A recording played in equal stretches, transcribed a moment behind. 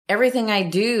everything I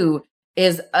do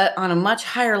is on a much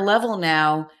higher level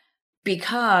now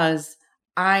because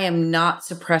I am not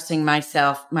suppressing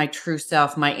myself, my true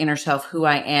self, my inner self, who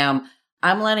I am.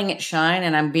 I'm letting it shine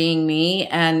and I'm being me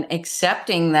and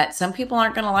accepting that some people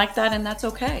aren't going to like that, and that's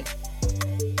okay.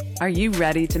 Are you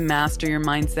ready to master your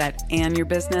mindset and your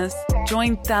business?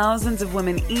 Join thousands of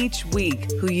women each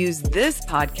week who use this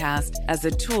podcast as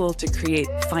a tool to create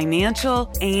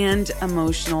financial and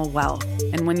emotional wealth.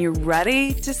 And when you're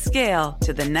ready to scale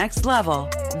to the next level,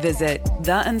 visit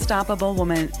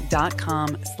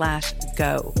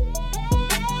theunstoppablewoman.com/go.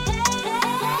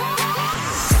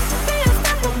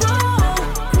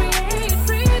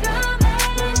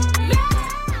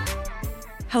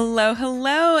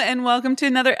 Hello, and welcome to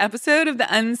another episode of the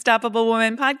Unstoppable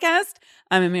Woman podcast.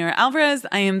 I'm Amira Alvarez.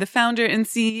 I am the founder and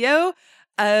CEO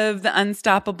of the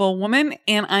Unstoppable Woman,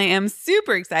 and I am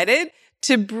super excited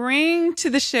to bring to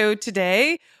the show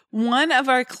today one of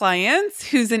our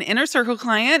clients who's an Inner Circle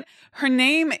client. Her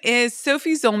name is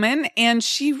Sophie Zollman, and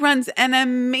she runs an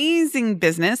amazing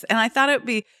business, and I thought it would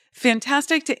be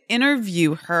fantastic to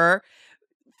interview her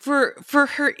for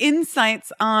her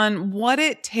insights on what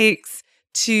it takes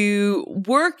to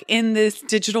work in this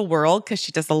digital world, because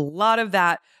she does a lot of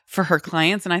that for her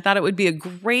clients. And I thought it would be a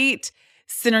great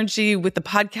synergy with the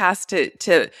podcast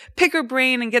to pick her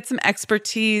brain and get some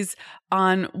expertise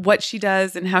on what she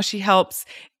does and how she helps.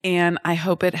 And I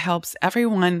hope it helps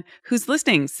everyone who's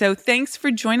listening. So thanks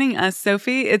for joining us,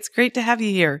 Sophie. It's great to have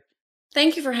you here.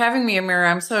 Thank you for having me,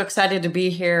 Amira. I'm so excited to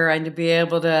be here and to be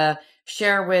able to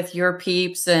share with your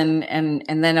peeps and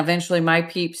then eventually my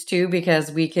peeps too,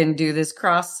 because we can do this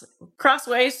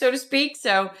crossways, so to speak.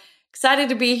 So excited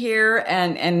to be here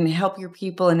and help your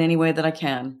people in any way that I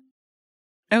can.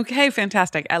 Okay,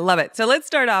 fantastic. I love it. So let's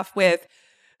start off with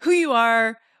who you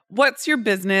are, what's your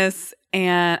business,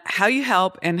 and how you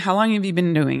help, and how long have you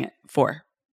been doing it for?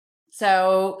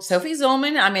 So Sophie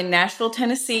Zollman, I'm in Nashville,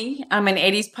 Tennessee. I'm an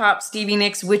 80s pop Stevie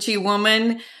Nicks witchy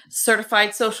woman,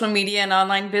 certified social media and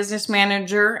online business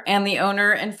manager, and the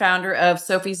owner and founder of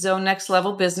Sophie's Zone Next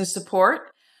Level Business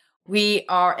Support. We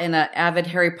are an avid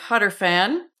Harry Potter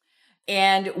fan,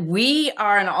 and we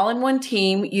are an all-in-one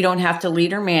team. You don't have to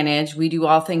lead or manage. We do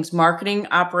all things marketing,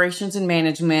 operations, and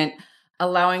management,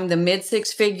 allowing the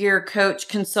mid-six-figure coach,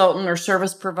 consultant, or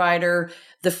service provider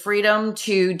the freedom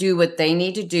to do what they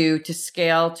need to do to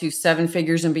scale to seven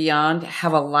figures and beyond,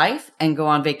 have a life and go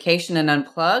on vacation and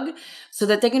unplug so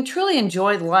that they can truly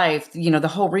enjoy life. You know, the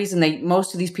whole reason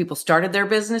most of these people started their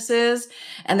businesses,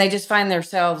 and they just find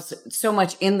themselves so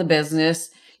much in the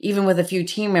business, even with a few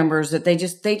team members, that they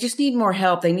just need more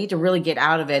help. They need to really get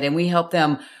out of it. And we help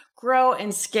them grow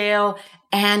and scale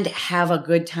and have a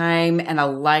good time and a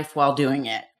life while doing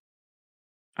it.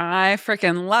 I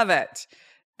freaking love it.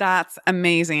 That's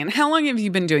amazing. And how long have you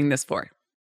been doing this for?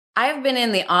 I've been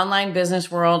in the online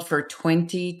business world for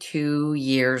 22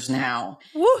 years now.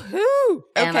 Woohoo!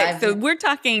 Okay, so we're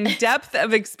talking depth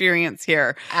of experience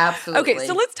here. Absolutely. Okay,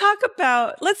 so let's talk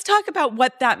about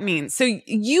what that means. So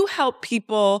you help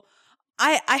people.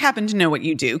 I happen to know what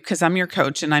you do because I'm your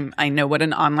coach and I know what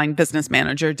an online business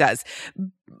manager does.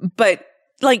 But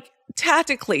like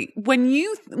tactically, when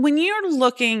you're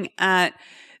looking at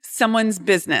someone's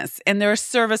business and they're a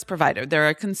service provider, they're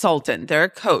a consultant, they're a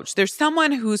coach, there's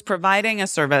someone who's providing a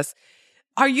service.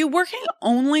 Are you working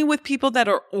only with people that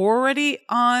are already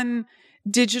on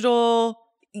digital,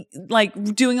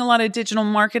 like doing a lot of digital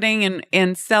marketing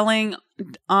and selling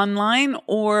online?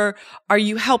 Or are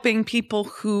you helping people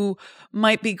who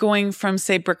might be going from,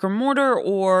 say, brick or mortar,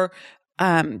 or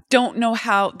don't know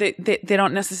how they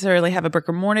don't necessarily have a brick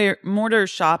or mortar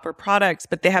shop or products,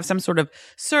 but they have some sort of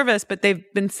service, but they've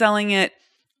been selling it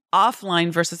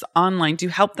offline versus online? Do you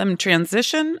help them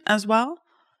transition as well?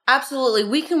 Absolutely.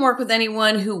 We can work with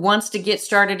anyone who wants to get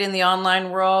started in the online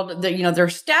world. They're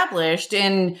established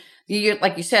in,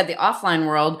 like you said, the offline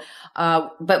world.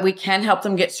 But we can help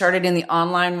them get started in the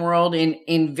online world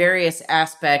in various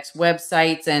aspects,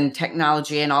 websites and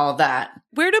technology and all of that.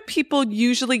 Where do people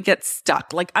usually get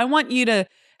stuck? Like, I want you to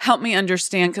help me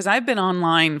understand, because I've been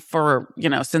online for,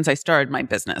 since I started my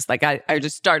business. Like I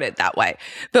just started that way.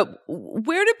 But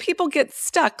where do people get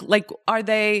stuck? Like, are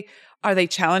they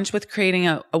challenged with creating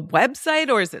a website,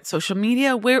 or is it social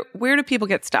media? Where do people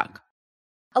get stuck?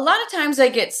 A lot of times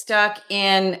they get stuck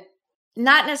in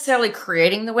not necessarily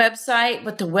creating the website,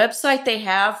 but the website they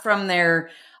have from their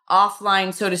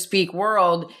offline, so to speak,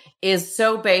 world is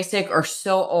so basic or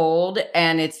so old,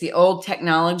 and it's the old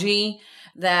technology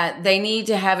that they need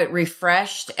to have it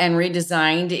refreshed and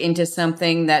redesigned into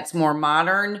something that's more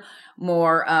modern,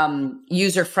 more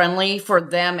user friendly for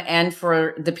them and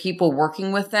for the people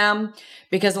working with them,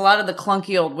 because a lot of the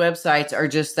clunky old websites are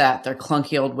just that. They're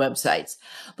clunky old websites.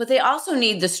 But they also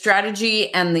need the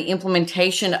strategy and the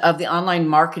implementation of the online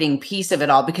marketing piece of it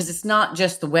all, because it's not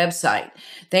just the website.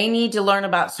 They need to learn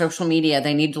about social media.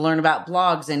 They need to learn about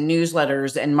blogs and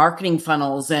newsletters and marketing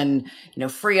funnels and,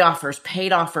 free offers,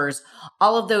 paid offers,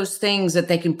 all of those things that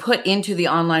they can put into the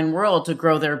online world to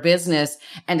grow their business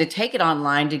and to take it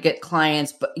online to get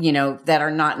clients, that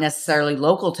are not necessarily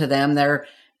local to them. They're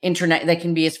internet. They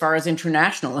can be as far as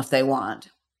international if they want.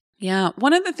 Yeah.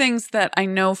 One of the things that I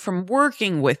know from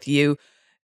working with you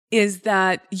is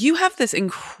that you have this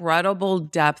incredible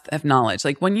depth of knowledge.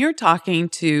 Like when you're talking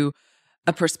to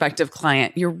a prospective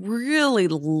client, you're really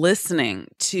listening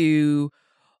to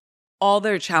all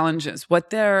their challenges, what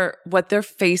they're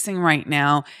facing right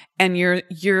now, and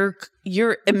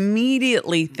you're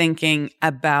immediately thinking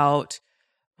about,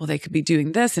 well, they could be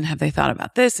doing this, and have they thought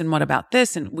about this, and what about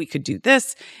this, and we could do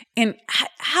this. And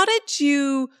how did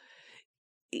you?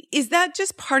 Is that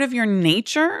just part of your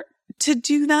nature to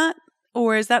do that,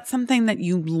 or is that something that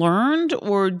you learned,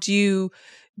 or do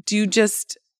you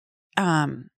just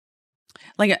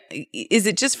is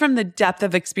it just from the depth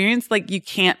of experience? Like you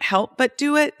can't help but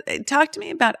do it? Talk to me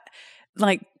about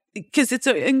because it's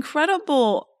an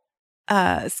incredible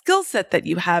skill set that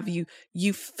you have.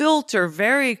 You filter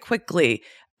very quickly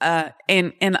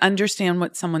and understand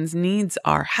what someone's needs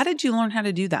are. How did you learn how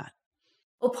to do that?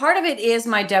 Well, part of it is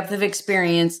my depth of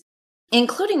experience,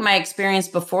 including my experience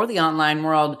before the online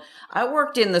world. I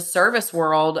worked in the service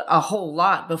world a whole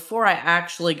lot before I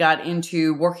actually got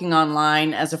into working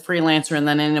online as a freelancer and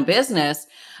then in a business.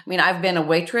 I mean, I've been a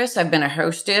waitress, I've been a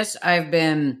hostess, I've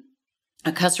been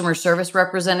a customer service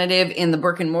representative in the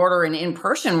brick and mortar and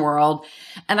in-person world.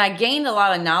 And I gained a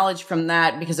lot of knowledge from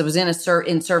that because I was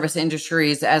in service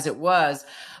industries as it was.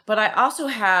 But I also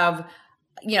have,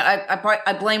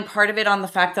 I blame part of it on the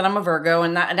fact that I'm a Virgo,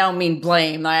 and I don't mean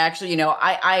blame. I actually,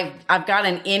 I've got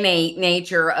an innate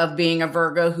nature of being a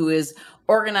Virgo who is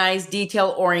organized,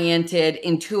 detail-oriented,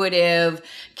 intuitive,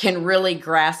 can really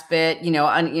grasp it.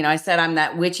 I said I'm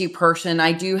that witchy person.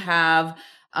 I do have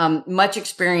much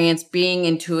experience being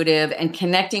intuitive and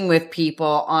connecting with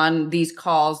people on these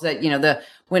calls that,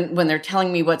 when they're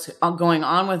telling me what's going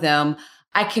on with them,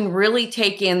 I can really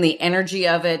take in the energy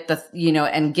of it,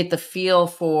 and get the feel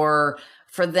for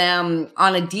them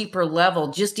on a deeper level,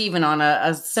 just even on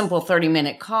a simple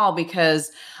 30-minute call,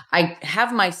 because I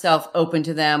have myself open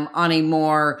to them on a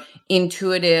more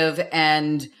intuitive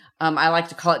and I like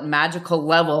to call it magical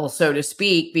level, so to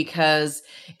speak, because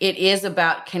it is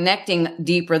about connecting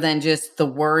deeper than just the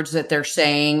words that they're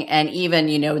saying. And even,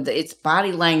 it's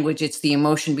body language, it's the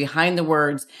emotion behind the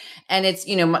words. And it's,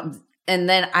 and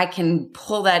then I can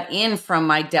pull that in from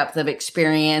my depth of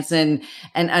experience and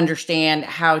understand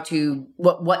how to,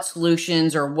 what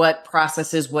solutions or what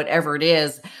processes, whatever it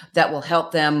is that will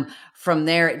help them. From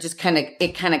there, it kind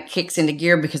of kicks into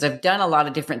gear because I've done a lot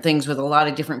of different things with a lot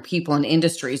of different people and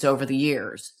industries over the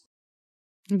years.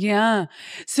 Yeah.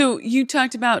 So you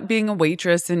talked about being a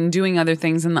waitress and doing other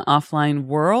things in the offline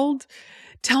world.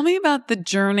 Tell me about the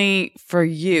journey for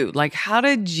you. Like, how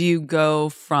did you go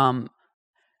from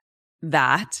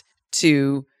that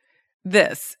to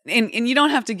this? And you don't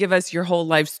have to give us your whole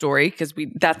life story because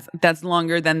that's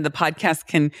longer than the podcast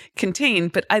can contain.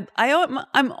 But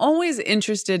I'm always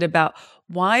interested about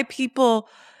why people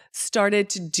started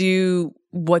to do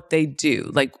what they do.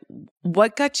 Like,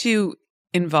 what got you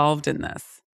involved in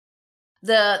this?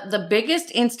 The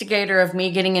biggest instigator of me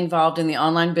getting involved in the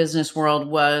online business world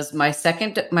was my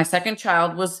second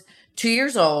child was 2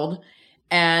 years old,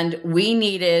 and we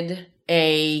needed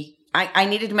I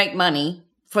needed to make money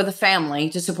for the family,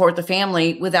 to support the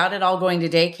family without it all going to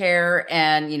daycare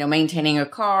and, maintaining a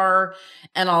car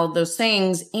and all of those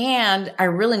things. And I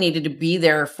really needed to be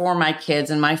there for my kids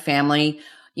and my family,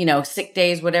 sick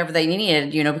days, whatever they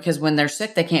needed, because when they're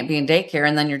sick, they can't be in daycare.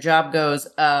 And then your job goes,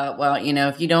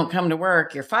 if you don't come to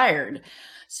work, you're fired.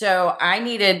 So I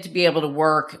needed to be able to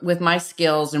work with my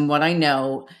skills and what I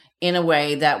know in a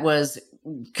way that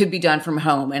could be done from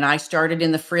home. And I started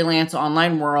in the freelance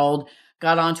online world,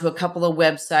 got onto a couple of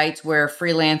websites where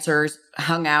freelancers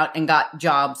hung out and got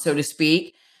jobs, so to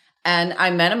speak. And I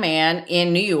met a man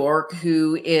in New York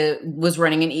who was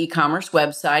running an e-commerce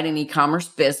website, an e-commerce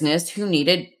business, who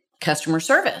needed customer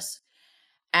service.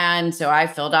 And so I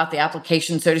filled out the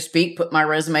application, so to speak, put my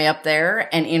resume up there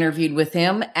and interviewed with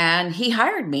him, and he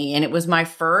hired me. And it was my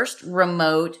first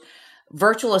remote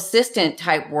virtual assistant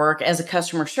type work as a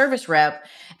customer service rep.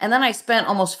 And then I spent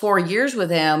almost 4 years with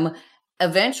him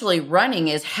eventually running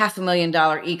his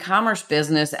 $500,000 e-commerce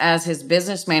business as his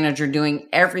business manager, doing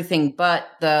everything but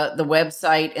the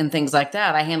website and things like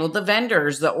that. I handled the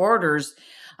vendors, the orders,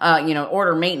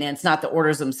 order maintenance, not the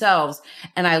orders themselves.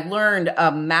 And I learned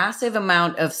a massive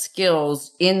amount of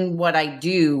skills in what I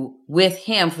do with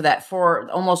him for that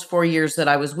almost 4 years that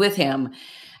I was with him.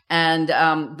 And,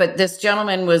 but this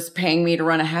gentleman was paying me to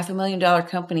run a $500,000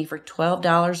 company for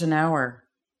 $12 an hour.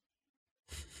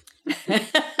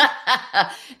 Needless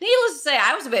to say,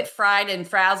 I was a bit fried and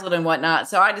frazzled and whatnot.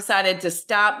 So I decided to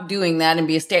stop doing that and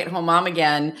be a stay-at-home mom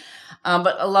again.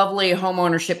 But a lovely home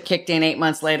ownership kicked in 8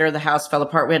 months later. The house fell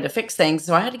apart. We had to fix things.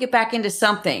 So I had to get back into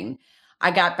something.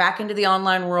 I got back into the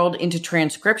online world, into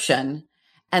transcription.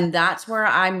 And that's where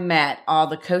I met all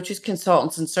the coaches,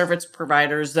 consultants, and service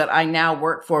providers that I now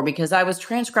work for, because I was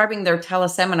transcribing their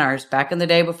teleseminars back in the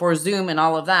day before Zoom and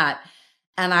all of that.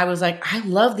 And I was like, I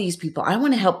love these people. I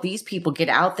want to help these people get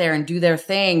out there and do their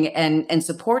thing and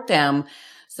support them.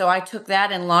 So I took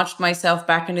that and launched myself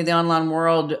back into the online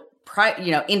world,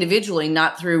 individually,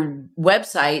 not through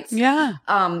websites. Yeah.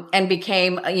 And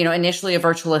became, initially a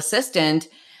virtual assistant,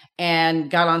 and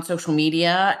got on social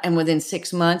media. And within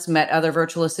 6 months, met other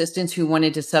virtual assistants who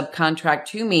wanted to subcontract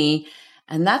to me.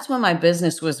 And that's when my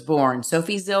business was born.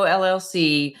 Sophie Zoe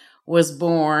LLC was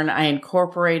born. I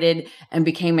incorporated and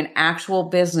became an actual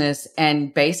business.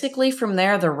 And basically from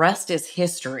there, the rest is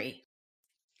history.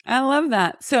 I love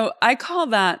that. So I call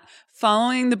that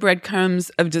following the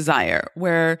breadcrumbs of desire,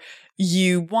 where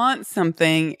you want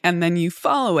something and then you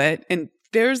follow it. And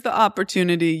there's the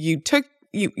opportunity.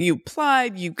 You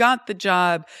applied, you got the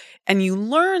job, and you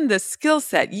learned the skill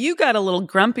set. You got a little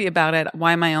grumpy about it.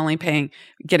 Why am I only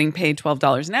getting paid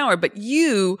 $12 an hour? But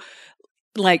you,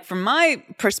 like, from my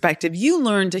perspective, you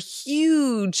learned a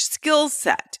huge skill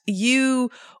set. You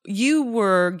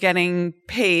were getting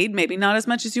paid, maybe not as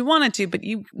much as you wanted to, but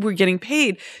you were getting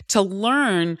paid to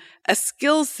learn a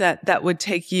skill set that would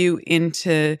take you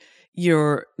into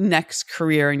your next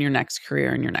career and your next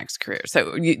career and your next career.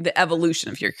 So the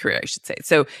evolution of your career, I should say.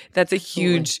 So that was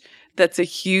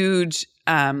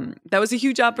a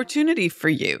huge opportunity for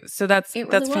you. So that's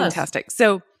fantastic.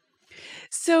 So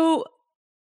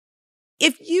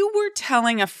if you were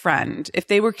telling a friend, if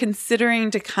they were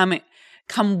considering to come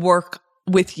work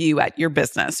with you at your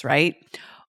business, right?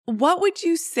 What would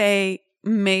you say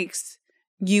makes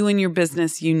you and your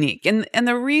business unique? And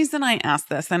the reason I ask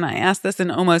this, and I ask this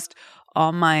in almost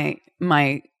all my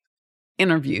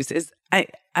interviews, is I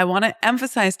want to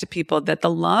emphasize to people that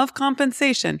the law of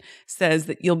compensation says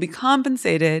that you'll be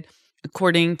compensated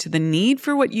according to the need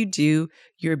for what you do,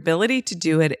 your ability to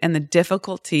do it, and the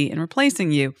difficulty in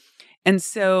replacing you. And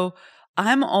so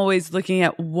I'm always looking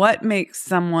at what makes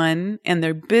someone and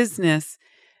their business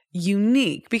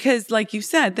unique, because like you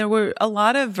said, there were a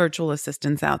lot of virtual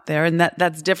assistants out there, and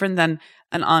that's different than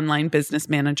an online business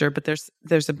manager, but there's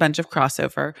a bunch of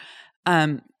crossover.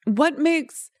 What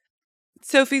makes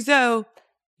Sophie Zoe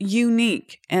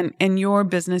unique and your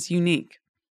business unique?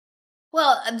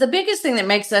 Well, the biggest thing that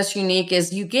makes us unique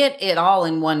is you get it all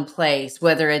in one place,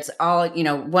 whether it's all,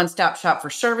 one-stop shop for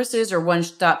services or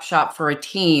one-stop shop for a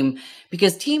team,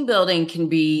 because team building can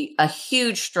be a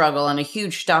huge struggle and a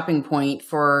huge stopping point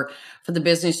for the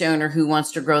business owner who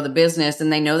wants to grow the business, and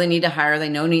they know they need to hire, they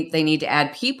know they need to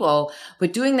add people,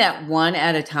 but doing that one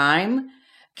at a time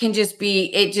can just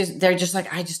be, they're just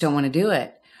like, I just don't want to do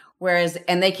it.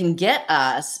 And they can get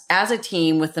us as a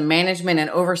team with the management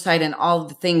and oversight and all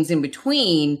the things in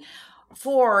between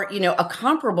for, a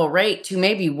comparable rate to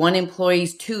maybe one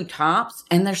employee's 2 tops.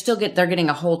 And they're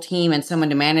getting a whole team and someone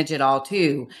to manage it all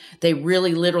too. They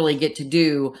really literally get to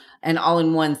do an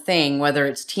all-in-one thing, whether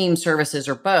it's team services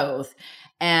or both.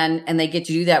 And they get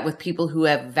to do that with people who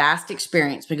have vast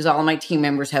experience, because all of my team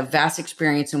members have vast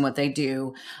experience in what they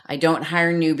do. I don't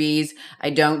hire newbies.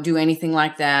 I don't do anything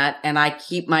like that. And I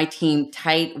keep my team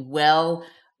tight, well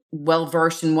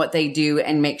versed in what they do,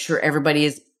 and make sure everybody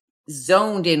is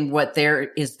zoned in what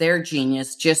is their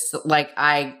genius. Just like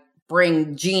I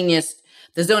bring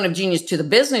the zone of genius to the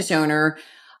business owner,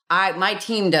 my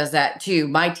team does that too.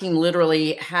 My team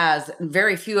literally has,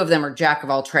 very few of them are jack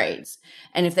of all trades.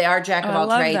 And if they are jack of all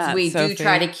trades, we do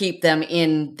try to keep them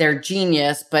in their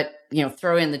genius, but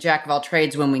throw in the jack of all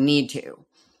trades when we need to.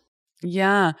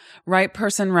 Yeah. Right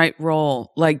person, right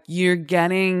role. Like you're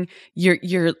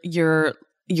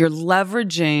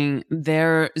leveraging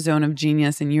their zone of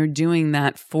genius, and you're doing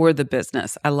that for the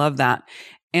business. I love that.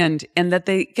 And that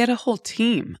they get a whole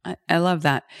team. I love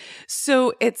that.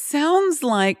 So it sounds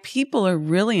like people are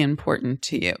really important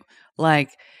to you.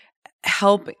 Like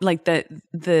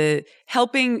the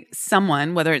helping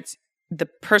someone, whether it's the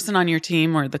person on your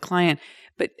team or the client,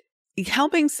 but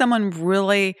helping someone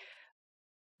really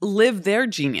live their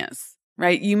genius,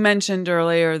 right? You mentioned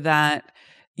earlier that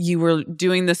you were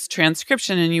doing this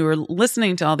transcription and you were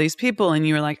listening to all these people and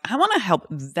you were like, I want to help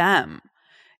them.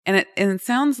 And it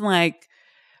sounds like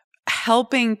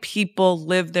helping people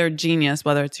live their genius,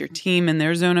 whether it's your team in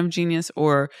their zone of genius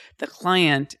or the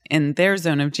client in their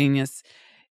zone of genius,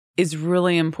 is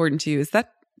really important to you. Is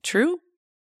that true?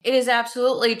 It is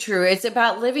absolutely true. It's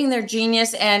about living their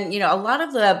genius. And, a lot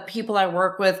of the people I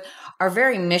work with are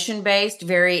very mission-based,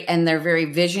 and they're very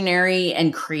visionary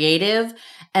and creative.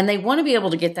 And they want to be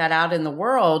able to get that out in the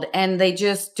world. And they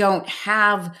just don't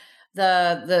have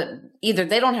either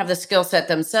they don't have the skill set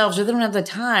themselves or they don't have the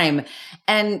time.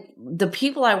 And the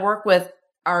people I work with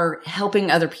are helping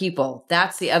other people.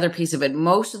 That's the other piece of it.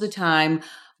 Most of the time,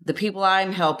 the people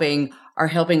I'm helping are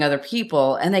helping other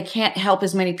people, and they can't help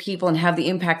as many people and have the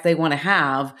impact they want to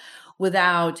have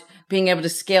without being able to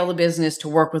scale the business to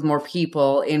work with more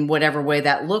people in whatever way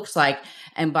that looks like.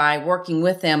 And by working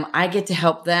with them, I get to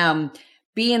help them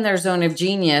be in their zone of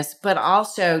genius, but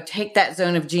also take that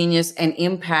zone of genius and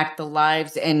impact the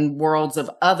lives and worlds of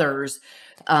others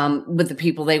with the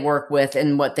people they work with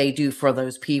and what they do for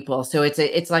those people. So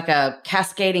it's like a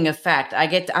cascading effect.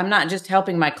 I'm not just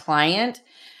helping my client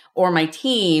or my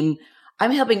team.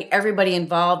 I'm helping everybody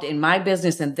involved in my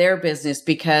business and their business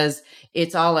because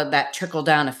it's all of that trickle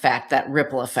down effect, that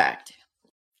ripple effect.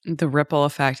 The ripple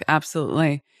effect.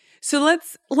 Absolutely. So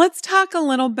let's talk a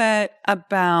little bit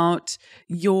about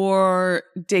your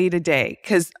day-to-day,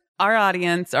 because our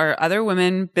audience are other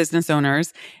women business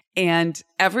owners and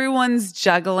everyone's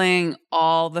juggling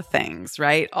all the things,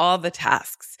 right? All the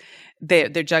tasks. They're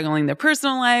juggling their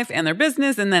personal life and their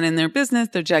business, and then in their business,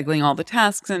 they're juggling all the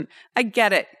tasks. And I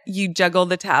get it. You juggle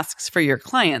the tasks for your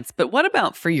clients, but what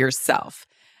about for yourself?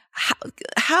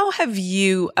 How have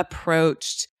you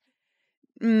approached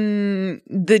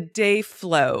the day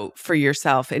flow for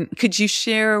yourself? And could you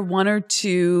share one or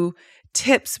two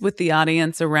tips with the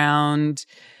audience around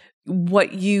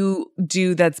what you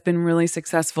do that's been really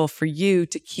successful for you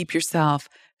to keep yourself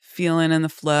feeling in the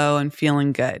flow and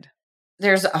feeling good?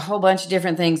 There's a whole bunch of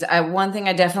different things. One thing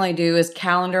I definitely do is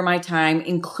calendar my time,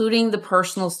 including the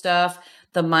personal stuff,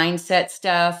 the mindset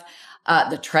stuff,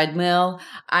 the treadmill.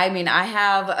 I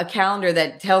have a calendar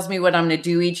that tells me what I'm going to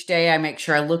do each day. I make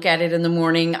sure I look at it in the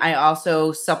morning. I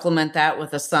also supplement that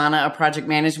with Asana, a project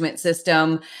management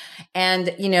system. And,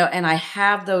 and I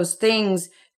have those things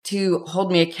to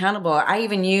hold me accountable. I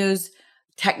even use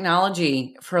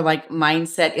technology for like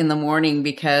mindset in the morning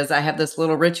because I have this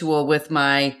little ritual with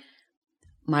my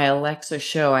Alexa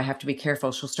show. I have to be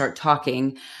careful. She'll start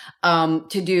talking, to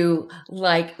do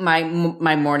like my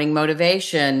morning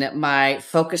motivation, my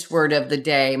focus word of the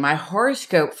day, my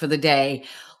horoscope for the day,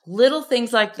 little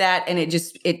things like that. And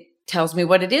it tells me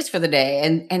what it is for the day.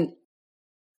 And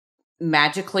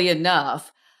magically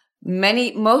enough,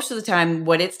 most of the time,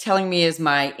 what it's telling me is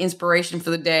my inspiration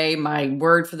for the day, my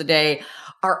word for the day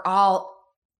are all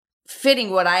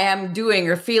fitting what I am doing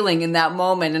or feeling in that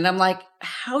moment. And I'm like,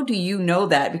 how do you know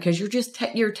that? Because you're just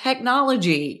your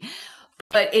technology.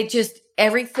 But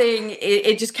everything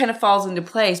just kind of falls into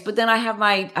place. But then I have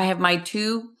my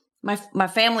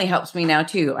family helps me now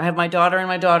too. I have my daughter and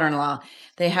my daughter-in-law.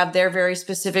 They have their very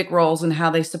specific roles in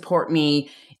how they support me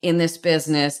in this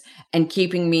business and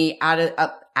keeping me out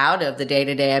of the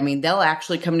day-to-day. They'll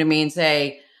actually come to me and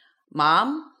say,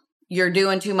 Mom, you're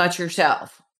doing too much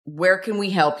yourself. Where can we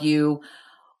help you?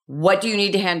 What do you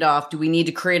need to hand off? Do we need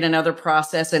to create another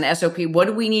process, an SOP? What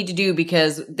do we need to do?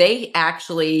 Because they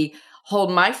actually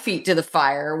hold my feet to the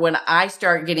fire when I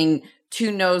start getting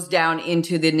too nose down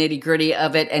into the nitty gritty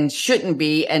of it and shouldn't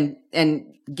be and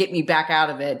get me back out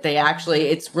of it.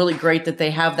 It's really great that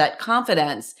they have that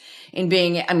confidence in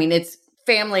being, it's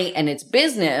family and it's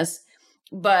business,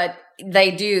 but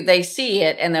they see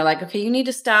it and they're like, okay, you need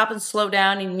to stop and slow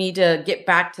down. You need to get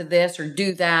back to this or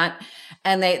do that.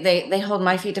 And they hold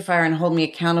my feet to fire and hold me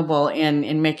accountable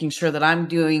in making sure that I'm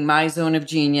doing my zone of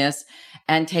genius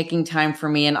and taking time for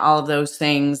me and all of those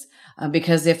things.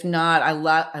 Because if not, I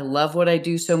love what I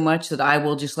do so much that I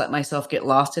will just let myself get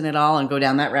lost in it all and go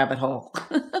down that rabbit hole.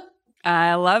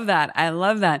 I love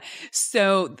that.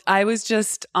 So I was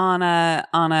just on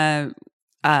a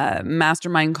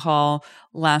mastermind call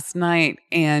last night,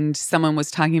 and someone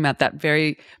was talking about that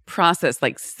very process,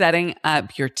 like setting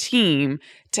up your team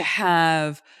to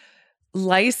have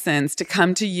license to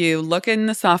come to you, look in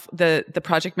the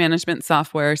project management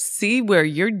software, see where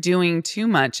you're doing too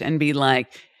much and be like,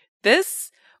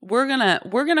 this we're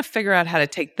going to figure out how to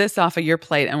take this off of your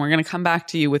plate, and we're going to come back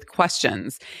to you with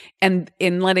questions. And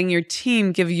in letting your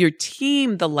team give your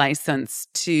team the license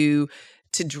to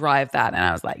drive that. And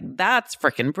I was like, that's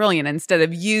freaking brilliant. Instead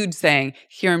of you saying,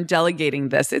 here, I'm delegating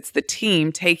this, it's the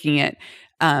team taking it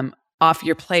off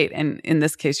your plate. And in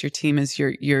this case, your team is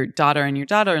your daughter and your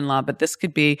daughter-in-law, but this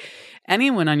could be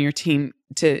anyone on your team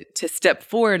to step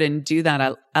forward and do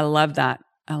that. I love that.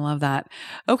 I love that.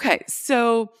 Okay.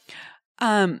 So,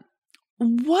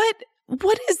 what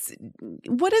is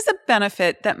a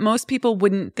benefit that most people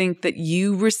wouldn't think that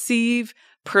you receive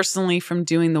personally from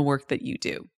doing the work that you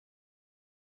do?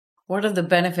 What are the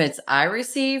benefits I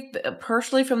receive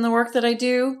personally from the work that I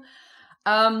do?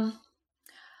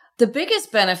 The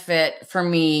biggest benefit for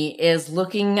me is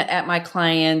looking at my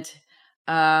client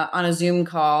on a Zoom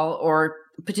call or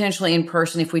potentially in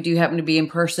person if we do happen to be in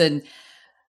person.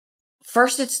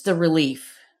 First, it's the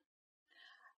relief.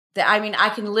 I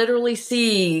can literally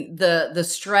see the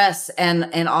stress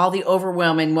and all the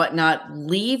overwhelm and whatnot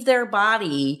leave their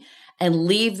body and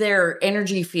leave their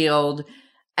energy field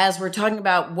as we're talking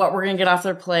about what we're going to get off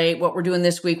their plate, what we're doing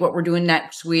this week, what we're doing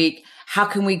next week. How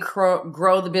can we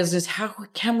grow the business? How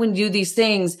can we do these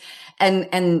things?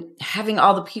 And having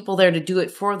all the people there to do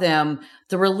it for them,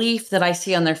 the relief that I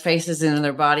see on their faces and in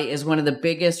their body is one of the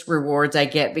biggest rewards I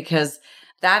get, because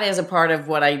that is a part of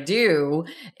what I do,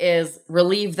 is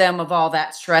relieve them of all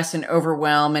that stress and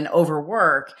overwhelm and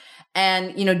overwork.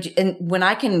 And, and when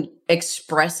I can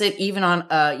express it, even on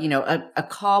a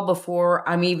call before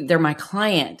they're my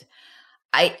client,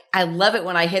 I love it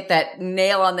when I hit that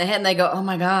nail on the head and they go, oh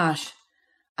my gosh,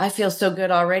 I feel so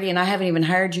good already. And I haven't even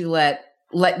hired you yet.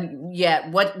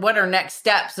 What are next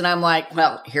steps? And I'm like,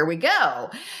 well, here we go.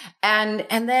 And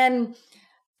then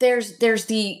there's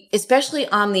especially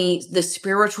on the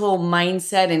spiritual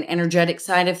mindset and energetic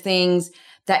side of things,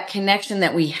 that connection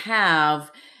that we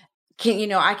have,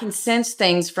 I can sense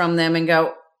things from them and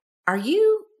go, are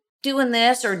you doing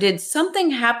this? Or did something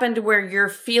happen to where you're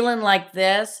feeling like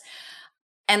this?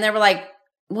 And they were like,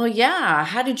 well, yeah,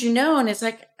 how did you know? And it's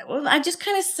like, well, I just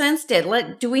kind of sensed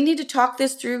it. Do we need to talk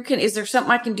this through? Is there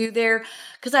something I can do there?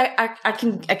 Because I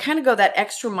kind of go that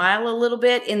extra mile a little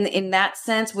bit in that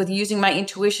sense with using my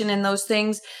intuition and those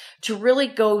things to really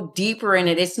go deeper in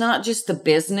it. It's not just the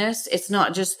business. It's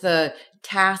not just the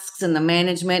tasks and the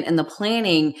management and the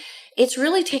planning. It's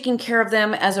really taking care of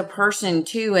them as a person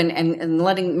too,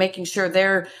 and making sure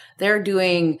they're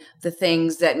doing the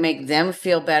things that make them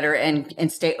feel better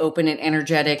and stay open and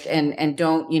energetic and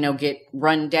don't, get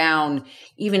run down,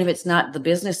 even if it's not the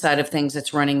business side of things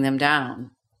that's running them down.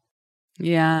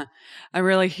 Yeah. I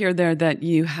really hear there that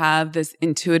you have this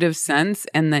intuitive sense,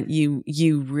 and that you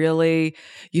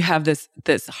have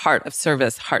this heart of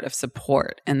service, heart of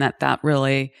support, and that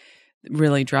really,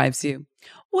 really drives you.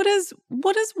 What is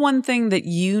one thing that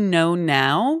you know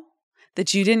now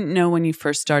that you didn't know when you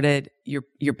first started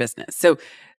your business? So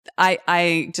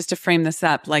I just to frame this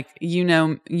up, like,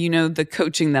 the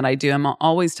coaching that I do, I'm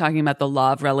always talking about the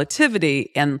law of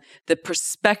relativity and the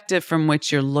perspective from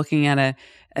which you're looking at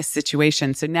a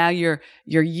situation. So now you're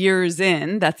years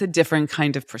in, that's a different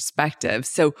kind of perspective.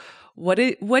 So what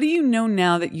do you know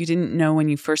now that you didn't know when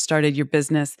you first started your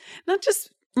business? Not just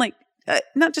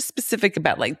specific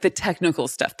about like the technical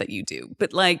stuff that you do,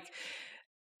 but like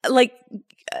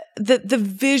the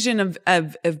vision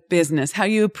of business, how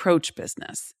you approach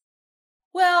business.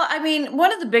 Well,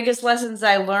 one of the biggest lessons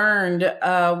I learned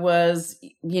was,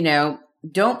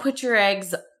 don't put your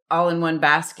eggs all in one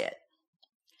basket.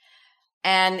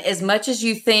 And as much as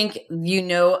you think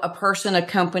a person, a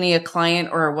company, a client,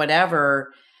 or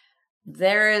whatever,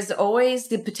 there is always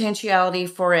the potentiality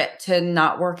for it to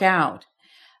not work out.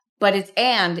 But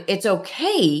it's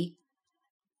okay.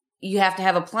 You have to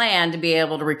have a plan to be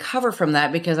able to recover from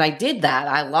that, because I did that.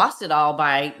 I lost it all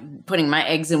by putting my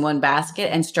eggs in one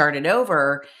basket and started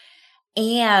over.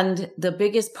 And the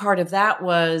biggest part of that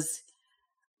was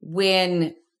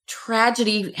when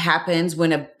tragedy happens,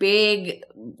 when a big,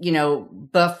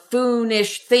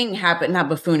 buffoonish thing happened, not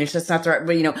buffoonish, that's not the right,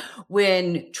 but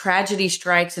when tragedy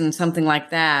strikes and something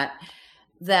like that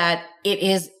it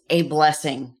is a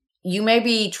blessing. You may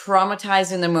be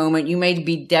traumatized in the moment. You may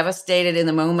be devastated in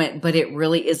the moment, but it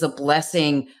really is a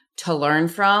blessing to learn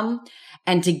from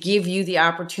and to give you the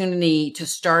opportunity to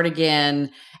start again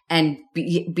and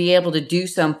be able to do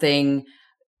something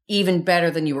even better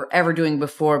than you were ever doing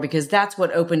before. Because that's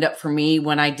what opened up for me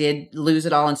when I did lose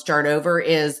it all and start over,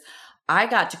 is I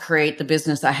got to create the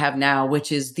business I have now,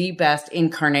 which is the best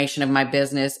incarnation of my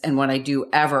business and what I do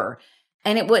ever.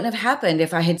 And it wouldn't have happened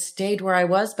if I had stayed where I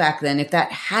was back then, if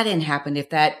that hadn't happened, if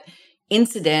that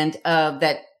incident of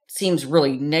that seems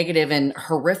really negative and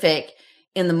horrific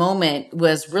in the moment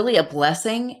was really a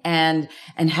blessing. And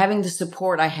having the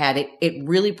support I had, it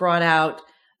really brought out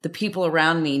the people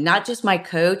around me, not just my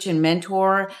coach and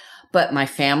mentor, but my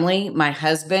family, my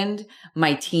husband,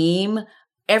 my team,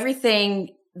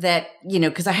 everything that,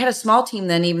 because I had a small team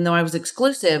then, even though I was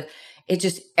exclusive, it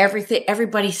just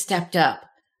everybody stepped up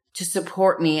to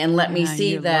support me and let me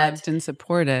see that loved and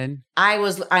supported.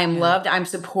 I'm loved, I'm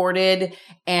supported.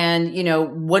 And,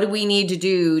 what do we need to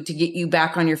do to get you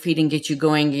back on your feet and get you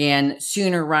going again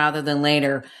sooner rather than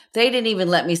later? They didn't even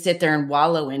let me sit there and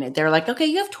wallow in it. They're like, okay,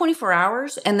 you have 24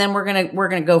 hours and then we're going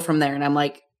to go from there. And I'm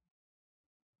like,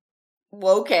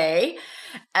 well, okay.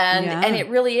 And it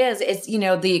really is, it's,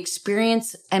 the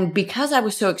experience. And because I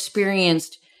was so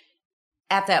experienced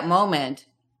at that moment,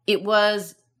 it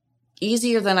was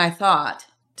easier than I thought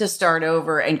to start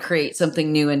over and create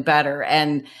something new and better.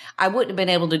 And I wouldn't have been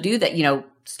able to do that.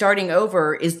 Starting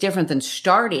over is different than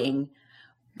starting.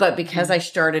 But because I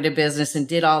started a business and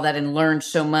did all that and learned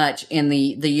so much in the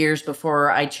years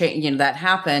before I changed, that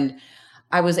happened,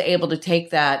 I was able to take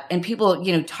that. And people,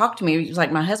 talk to me. It was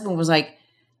like my husband was like,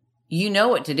 you know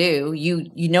what to do.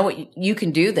 You know what you can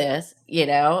do this,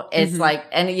 it's like,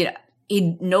 and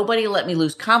nobody let me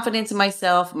lose confidence in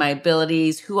myself, my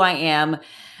abilities, who I am.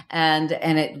 And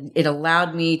it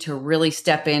allowed me to really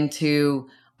step into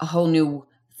a whole new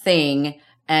thing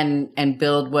and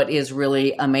build what is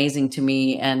really amazing to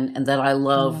me and that I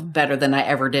love better than I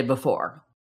ever did before.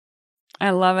 I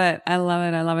love it. I love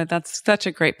it. I love it. That's such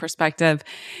a great perspective.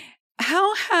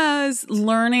 How has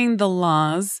learning the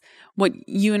laws, what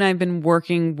you and I have been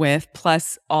working with,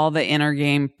 plus all the inner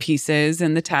game pieces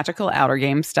and the tactical outer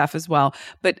game stuff as well.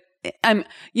 But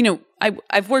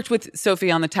I've worked with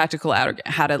Sophie on the tactical outer,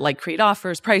 how to create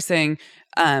offers, pricing,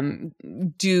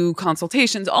 do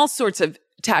consultations, all sorts of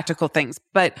tactical things.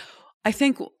 But I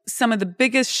think some of the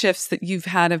biggest shifts that you've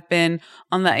had have been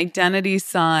on the identity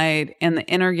side and the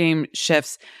inner game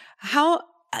shifts. How,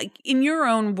 in your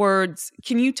own words,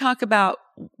 can you talk about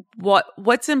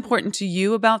what's important to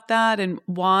you about that and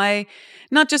why,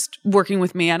 not just working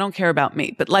with me, I don't care about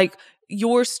me, but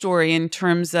your story in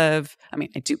terms of, I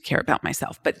do care about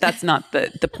myself, but that's not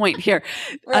the point here.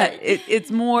 Right. It's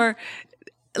more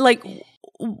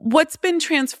what's been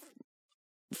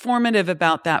transformative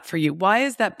about that for you? Why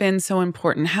has that been so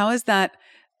important? How has that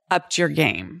upped your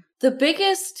game? The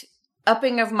biggest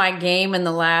upping of my game in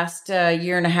the last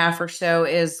year and a half or so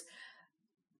is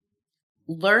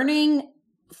learning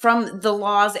from the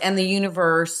laws and the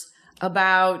universe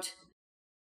about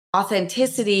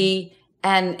authenticity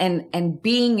and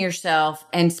being yourself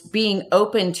and being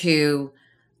open to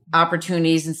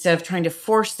opportunities instead of trying to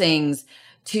force things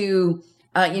to,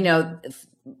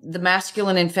 the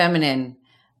masculine and feminine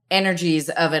energies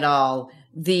of it all.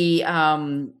 The,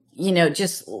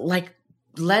 just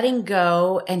letting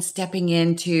go and stepping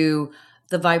into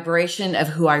the vibration of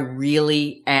who I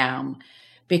really am.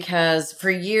 Because for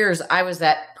years, I was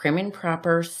that prim and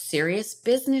proper, serious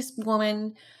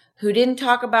businesswoman who didn't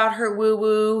talk about her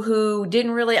woo-woo, who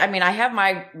didn't really, I have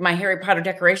my Harry Potter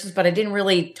decorations, but I didn't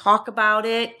really talk about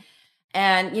it.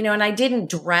 And, and I didn't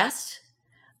dress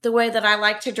the way that I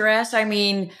like to dress.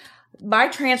 My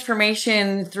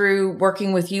transformation through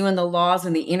working with you and the laws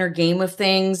and the inner game of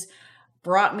things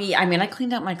brought me, I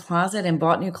cleaned out my closet and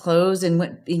bought new clothes and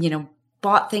went,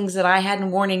 bought things that I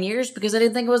hadn't worn in years because I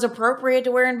didn't think it was appropriate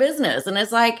to wear in business. And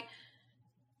it's like,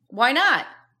 why not?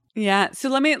 Yeah. So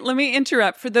let me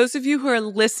interrupt. For those of you who are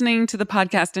listening to the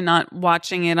podcast and not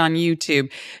watching it on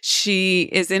YouTube, she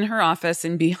is in her office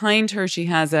and behind her, she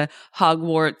has a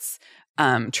Hogwarts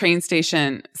train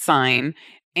station sign.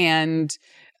 And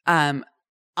I'm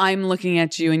looking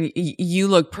at you and you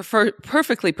look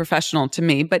perfectly professional to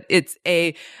me, but it's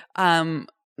a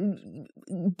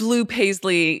blue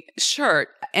paisley shirt.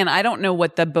 And I don't know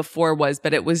what the before was,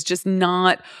 but it was just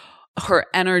not her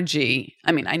energy.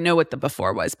 I know what the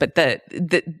before was, but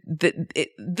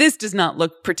this does not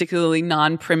look particularly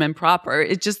non-prim and proper.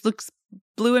 It just looks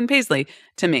blue and paisley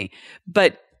to me.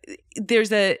 But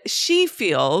she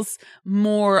feels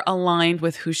more aligned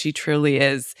with who she truly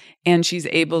is. And she's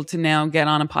able to now get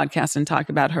on a podcast and talk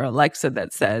about her Alexa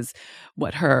that says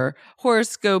what her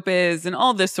horoscope is and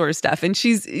all this sort of stuff. And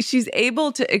she's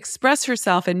able to express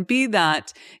herself and be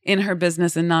that in her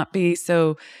business and not be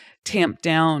so tamped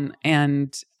down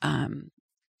and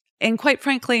quite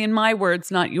frankly, in my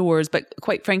words, not yours, but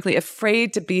quite frankly,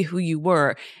 afraid to be who you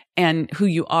were and who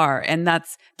you are. And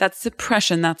that's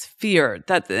suppression, that's fear.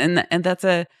 And that's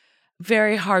a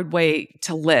very hard way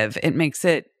to live. It makes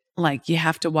it like you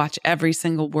have to watch every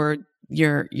single word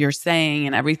you're saying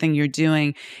and everything you're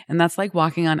doing. And that's like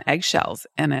walking on eggshells,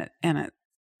 and it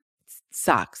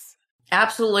sucks.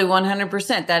 Absolutely,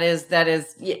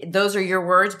 100%. Those are your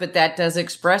words, but that does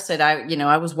express it.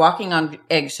 I was walking on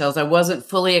eggshells. I wasn't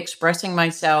fully expressing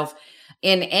myself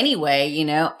in any way,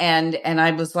 and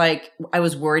I was like, I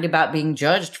was worried about being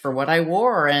judged for what I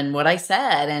wore and what I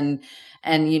said.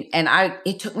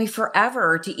 It took me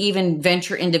forever to even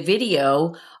venture into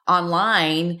video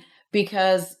online,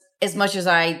 because as much as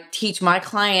I teach my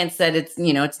clients that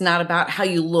it's not about how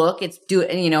you look,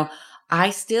 I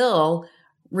still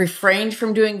refrained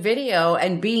from doing video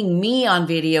and being me on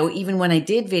video, even when I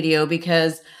did video,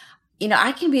 because,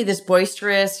 I can be this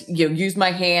boisterous, use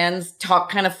my hands, talk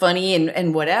kind of funny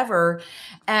and whatever.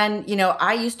 And,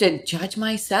 I used to judge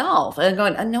myself and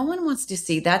going, no one wants to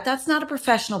see that. That's not a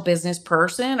professional business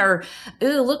person, or,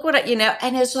 ooh, look what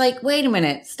and it's like, wait a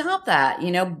minute, stop that,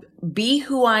 be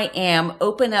who I am,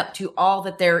 open up to all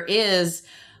that there is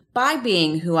by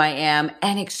being who I am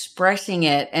and expressing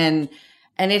it. And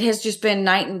it has just been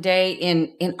night and day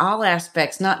in all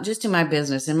aspects, not just in my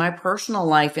business, in my personal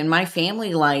life, in my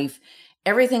family life.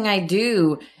 Everything I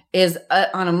do is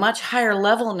on a much higher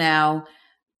level now,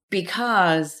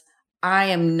 because I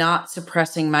am not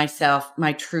suppressing myself,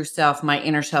 my true self, my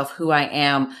inner self, who I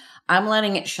am. I'm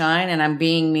letting it shine, and I'm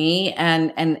being me,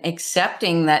 and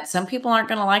accepting that some people aren't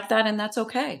going to like that, and that's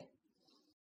okay.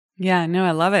 Yeah, no,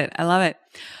 I love it. I love it.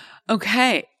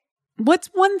 Okay.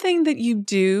 What's one thing that you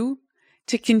do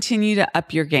to continue to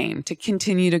up your game, to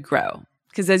continue to grow?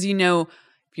 Because as you know,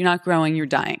 if you're not growing, you're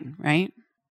dying, right?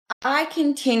 I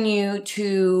continue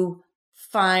to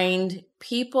find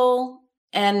people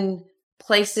and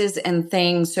places and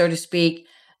things, so to speak,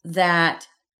 that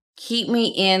keep me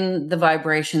in the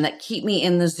vibration, that keep me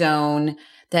in the zone,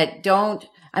 that don't,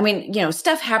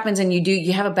 stuff happens and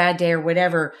you have a bad day or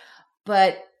whatever,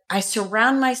 but I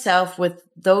surround myself with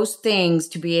those things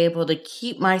to be able to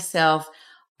keep myself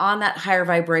on that higher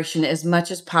vibration as much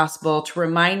as possible, to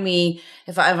remind me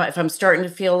if I'm starting to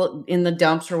feel in the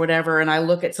dumps or whatever, and I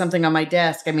look at something on my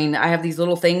desk. I have these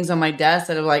little things on my desk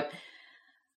that are like,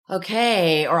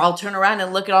 okay, or I'll turn around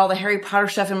and look at all the Harry Potter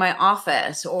stuff in my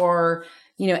office, or,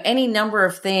 any number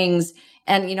of things.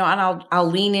 And, and I'll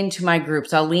lean into my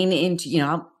groups. I'll lean into,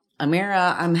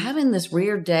 Amira, I'm having this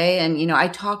weird day. And, I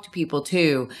talk to people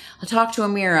too. I talk to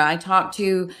Amira. I talk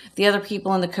to the other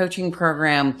people in the coaching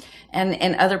program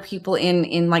and other people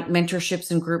in like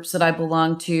mentorships and groups that I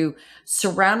belong to,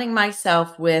 surrounding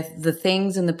myself with the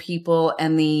things and the people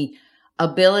and the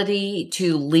ability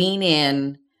to lean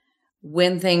in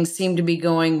when things seem to be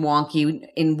going wonky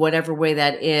in whatever way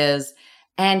that is,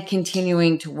 and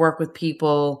continuing to work with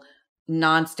people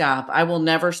nonstop. I will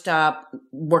never stop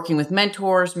working with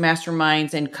mentors,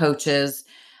 masterminds, and coaches,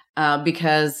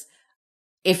 because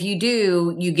if you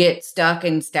do, you get stuck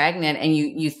and stagnant, and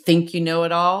you think you know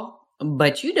it all,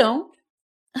 but you don't.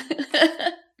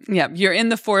 Yeah, you're in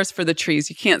the forest for the trees.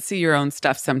 You can't see your own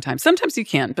stuff sometimes. Sometimes you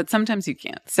can, but sometimes you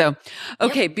can't. So,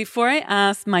 okay, Yep. Before I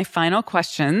ask my final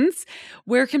questions,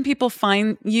 where can people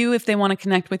find you if they want to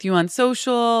connect with you on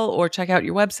social or check out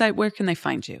your website? Where can they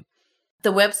find you?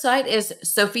 The website is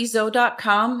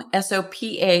sophiezo.com,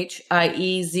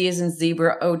 SOPHIEZ as in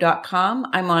zebra, O.com.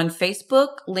 I'm on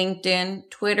Facebook, LinkedIn,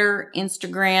 Twitter,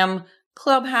 Instagram,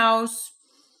 Clubhouse,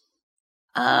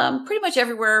 pretty much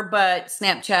everywhere but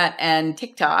Snapchat and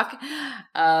TikTok.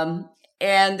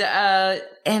 And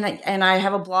I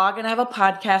have a blog and I have a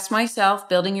podcast myself,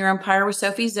 Building Your Empire with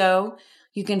Sophie Zo.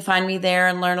 You can find me there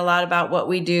and learn a lot about what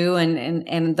we do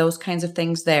and those kinds of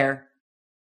things there.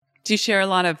 Do you share a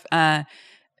lot of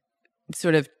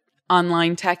sort of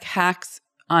online tech hacks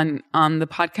on the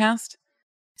podcast?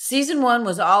 Season 1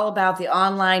 was all about the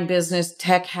online business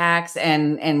tech hacks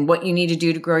and what you need to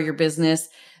do to grow your business.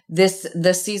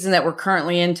 This season that we're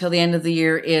currently in till the end of the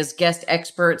year is guest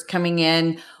experts coming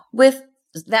in with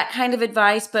that kind of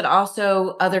advice, but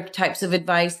also other types of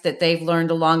advice that they've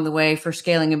learned along the way for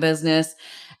scaling a business.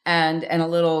 And a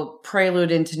little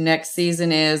prelude into next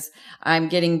season is I'm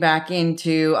getting back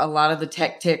into a lot of the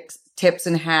tech tips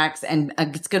and hacks, and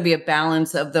it's going to be a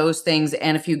balance of those things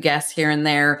and a few guests here and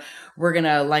there. We're going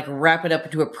to like wrap it up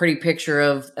into a pretty picture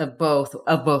of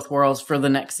both worlds for the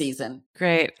next season.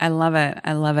 Great. I love it.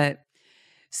 I love it.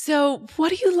 So what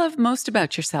do you love most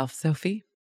about yourself, Sophie?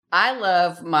 I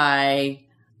love my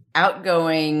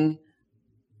outgoing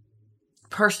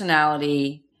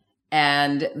personality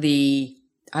and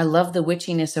I love the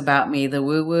witchiness about me, the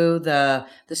woo-woo, the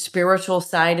spiritual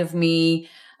side of me,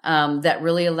 that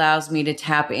really allows me to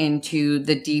tap into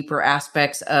the deeper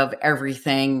aspects of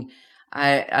everything.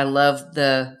 I love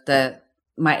the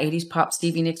my 80s pop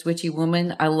Stevie Nicks witchy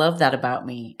woman. I love that about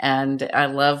me. And I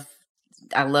love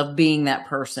being that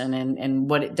person and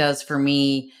what it does for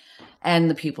me and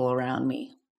the people around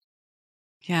me.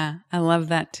 Yeah, I love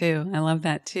that too. I love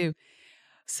that too.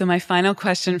 So my final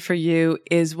question for you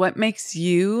is, what makes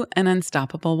you an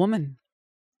unstoppable woman?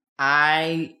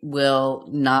 I will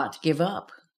not give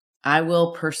up. I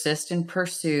will persist and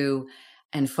pursue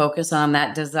and focus on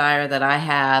that desire that I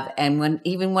have. And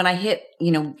even when I hit,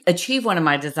 achieve one of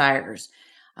my desires,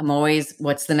 I'm always,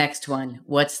 what's the next one?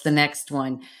 What's the next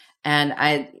one? And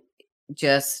I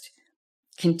just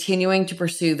continuing to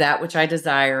pursue that which I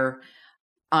desire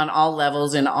on all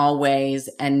levels in all ways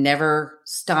and never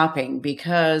stopping,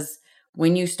 because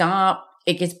when you stop,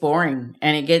 it gets boring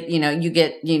and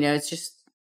it's just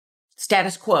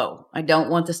status quo. I don't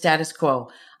want the status quo.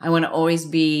 I want to always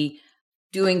be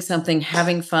doing something,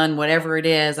 having fun, whatever it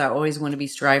is. I always want to be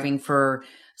striving for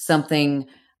something,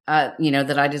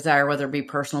 that I desire, whether it be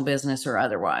personal business or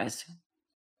otherwise.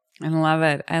 I love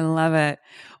it. I love it.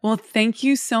 Well, thank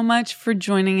you so much for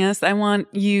joining us. I want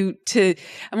to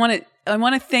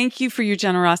thank you for your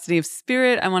generosity of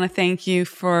spirit. I want to thank you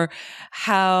for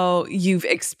how you've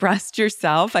expressed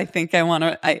yourself. I think I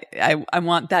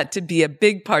want that to be a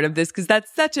big part of this, because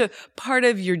that's such a part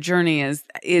of your journey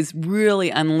is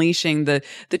really unleashing the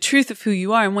truth of who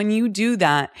you are. And when you do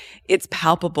that, it's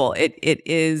palpable. It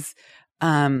is,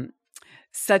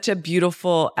 such a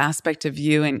beautiful aspect of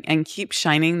you, and keep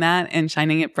shining that and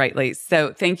shining it brightly.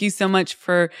 So thank you so much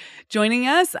for joining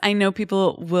us. I know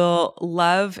people will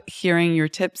love hearing your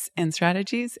tips and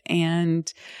strategies,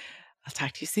 and I'll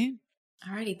talk to you soon.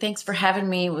 All righty. Thanks for having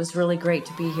me. It was really great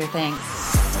to be here.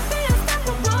 Thanks.